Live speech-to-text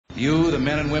You, the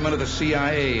men and women of the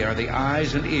CIA, are the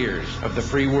eyes and ears of the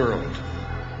free world.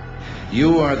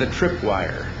 You are the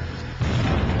tripwire.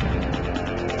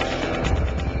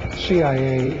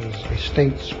 CIA is a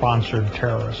state-sponsored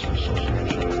terrorist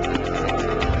association.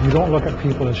 You don't look at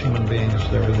people as human beings.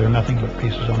 They're nothing but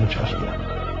pieces on the chessboard.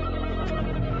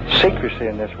 Secrecy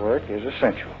in this work is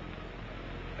essential.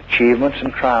 Achievements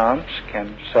and triumphs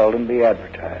can seldom be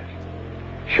advertised.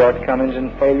 Shortcomings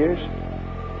and failures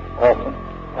often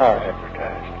are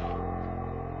advertised.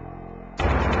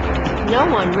 No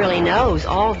one really knows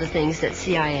all of the things that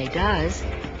CIA does.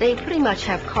 They pretty much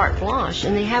have carte blanche,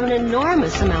 and they have an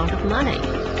enormous amount of money.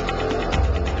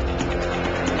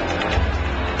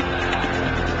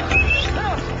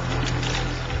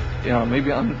 You know,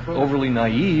 maybe I'm overly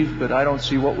naive, but I don't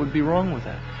see what would be wrong with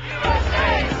that.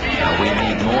 Now, we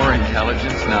need more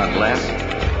intelligence, not less.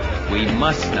 We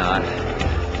must not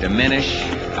diminish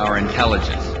our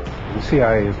intelligence. The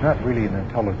CIA is not really an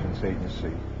intelligence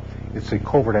agency. It's a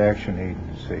covert action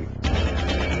agency.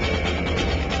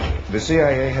 The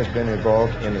CIA has been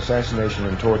involved in assassination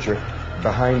and torture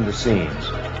behind the scenes,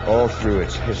 all through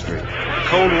its history. The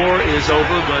Cold War is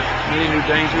over, but many new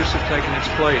dangers have taken its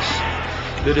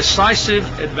place. The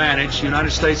decisive advantage the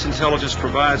United States intelligence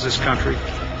provides this country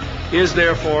is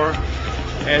therefore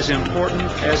as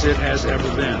important as it has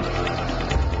ever been.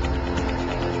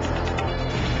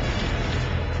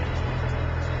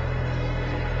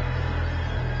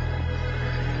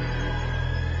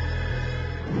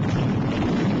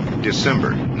 December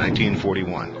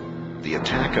 1941. The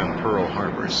attack on Pearl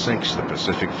Harbor sinks the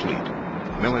Pacific Fleet.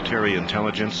 Military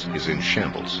intelligence is in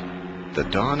shambles. The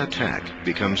dawn attack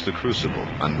becomes the crucible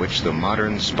on which the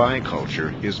modern spy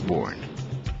culture is born.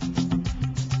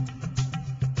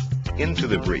 Into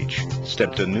the breach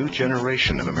stepped a new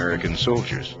generation of American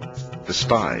soldiers, the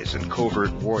spies and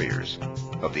covert warriors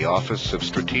of the Office of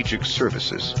Strategic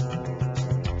Services.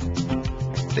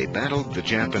 They battled the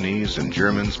Japanese and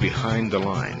Germans behind the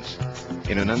lines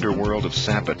in an underworld of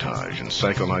sabotage and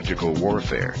psychological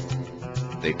warfare.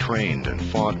 They trained and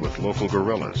fought with local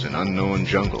guerrillas in unknown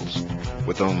jungles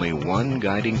with only one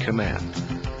guiding command: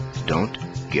 don't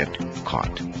get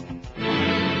caught. Come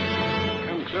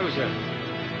closer.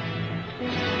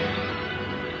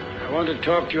 I want to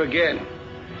talk to you again.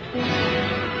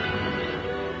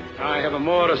 I have a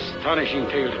more astonishing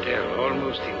tale to tell,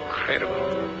 almost incredible.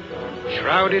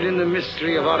 Shrouded in the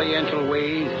mystery of Oriental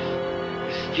ways,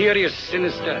 mysterious,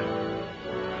 sinister,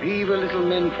 evil little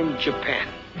men from Japan.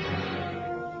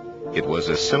 It was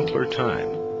a simpler time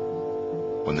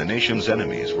when the nation's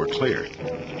enemies were cleared.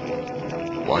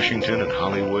 Washington and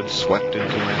Hollywood swept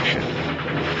into action,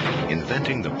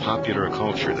 inventing the popular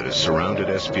culture that has surrounded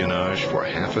espionage for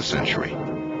half a century.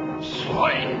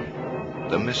 Swine.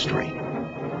 The mystery,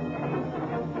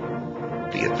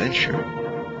 the adventure,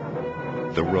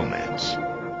 the romance.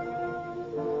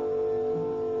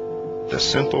 The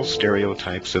simple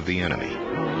stereotypes of the enemy.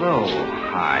 Hello,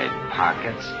 hide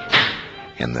pockets.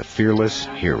 And the fearless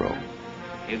hero.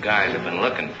 You guys have been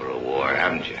looking for a war,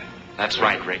 haven't you? That's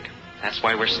right, Rick. That's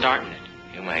why we're starting it.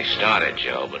 You may start it,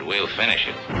 Joe, but we'll finish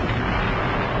it.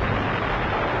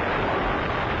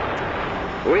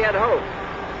 We had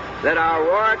hoped that our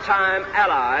wartime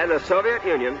ally, the Soviet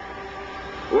Union,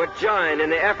 would join in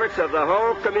the efforts of the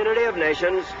whole community of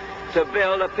nations to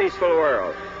build a peaceful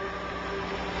world.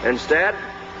 Instead,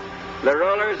 the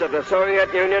rulers of the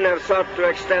Soviet Union have sought to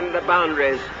extend the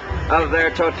boundaries of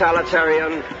their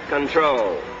totalitarian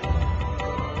control.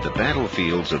 The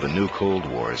battlefields of the new Cold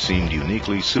War seemed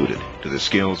uniquely suited to the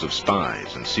skills of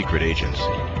spies and secret agents.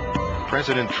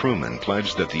 President Truman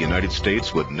pledged that the United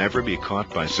States would never be caught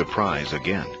by surprise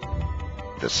again.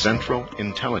 The Central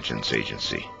Intelligence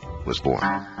Agency was born.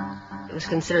 It was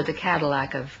considered the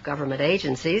Cadillac of government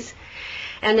agencies,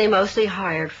 and they mostly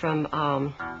hired from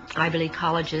Ivy League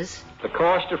colleges. The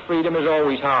cost of freedom is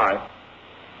always high,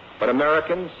 but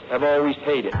Americans have always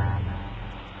paid it.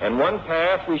 And one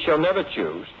path we shall never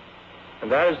choose,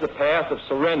 and that is the path of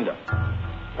surrender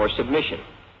or submission.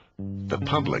 The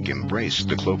public embraced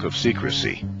the cloak of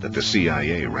secrecy that the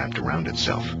CIA wrapped around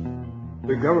itself.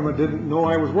 The government didn't know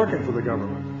I was working for the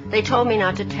government. They told me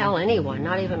not to tell anyone,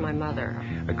 not even my mother.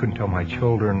 I couldn't tell my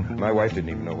children. My wife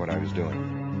didn't even know what I was doing.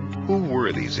 Who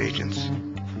were these agents?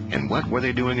 And what were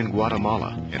they doing in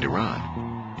Guatemala and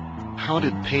Iran? How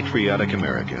did patriotic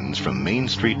Americans from Main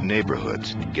Street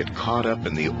neighborhoods get caught up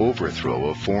in the overthrow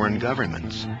of foreign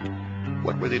governments?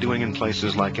 What were they doing in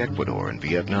places like Ecuador and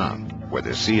Vietnam, where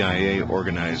the CIA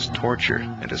organized torture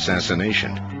and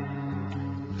assassination?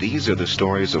 These are the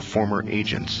stories of former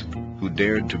agents who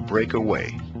dared to break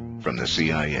away from the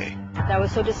CIA. I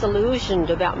was so disillusioned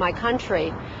about my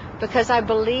country because I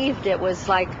believed it was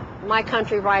like my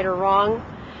country right or wrong,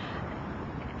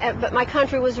 but my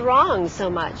country was wrong so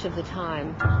much of the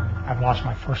time. I've lost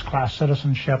my first-class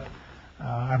citizenship.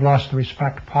 I've lost the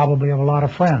respect probably of a lot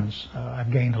of friends.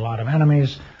 I've gained a lot of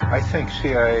enemies. I think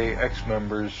CIA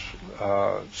ex-members,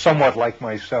 somewhat like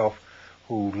myself,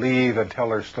 who leave and tell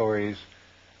their stories,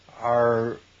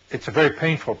 it's a very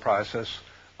painful process,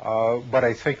 but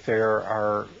I think they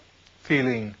are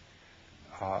feeling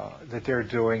that they're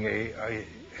doing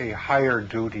a higher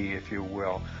duty, if you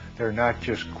will. They're not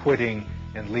just quitting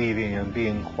and leaving and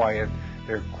being quiet.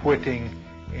 They're quitting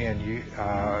and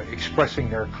expressing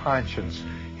their conscience.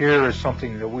 Here is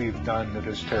something that we've done that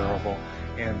is terrible,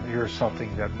 and here's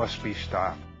something that must be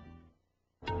stopped.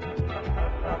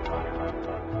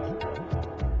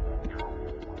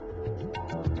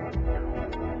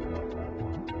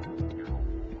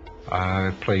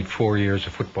 I played 4 years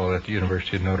of football at the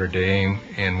University of Notre Dame,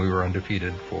 and we were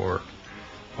undefeated for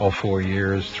all 4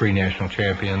 years, 3 national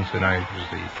champions, and I was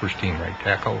the first team right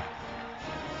tackle.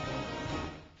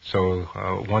 So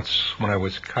once when I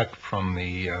was cut from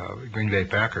the Green Bay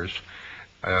Packers,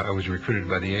 I was recruited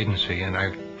by the agency, and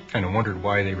I kind of wondered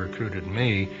why they recruited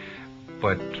me.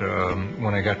 But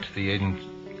when I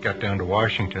got down to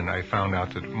Washington, I found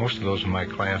out that most of those in my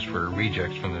class were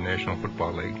rejects from the National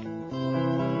Football League.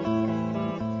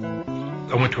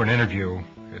 I went to an interview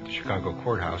at the Chicago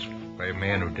courthouse by a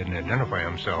man who didn't identify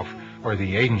himself or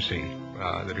the agency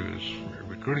that he was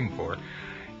recruiting for,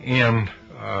 and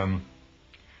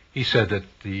he said that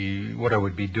what I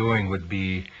would be doing would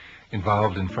be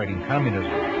involved in fighting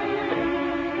communism.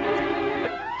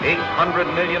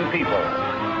 800 million people,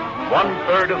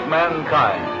 1/3 of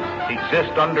mankind,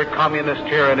 exist under communist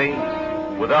tyranny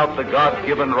without the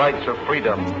God-given rights of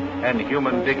freedom and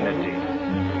human dignity.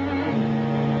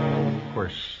 Of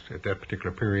course, at that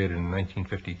particular period in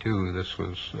 1952, this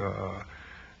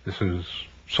was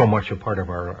so much a part of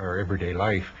our everyday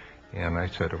life. And I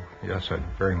said, oh, yes, I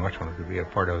very much wanted to be a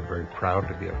part of it, very proud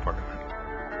to be a part of it.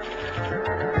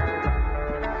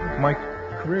 My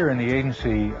career in the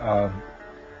agency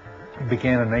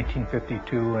began in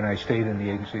 1952, and I stayed in the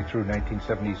agency through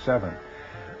 1977.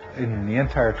 In the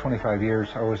entire 25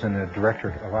 years, I was in the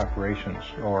Directorate of Operations,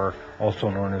 or also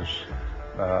known as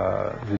the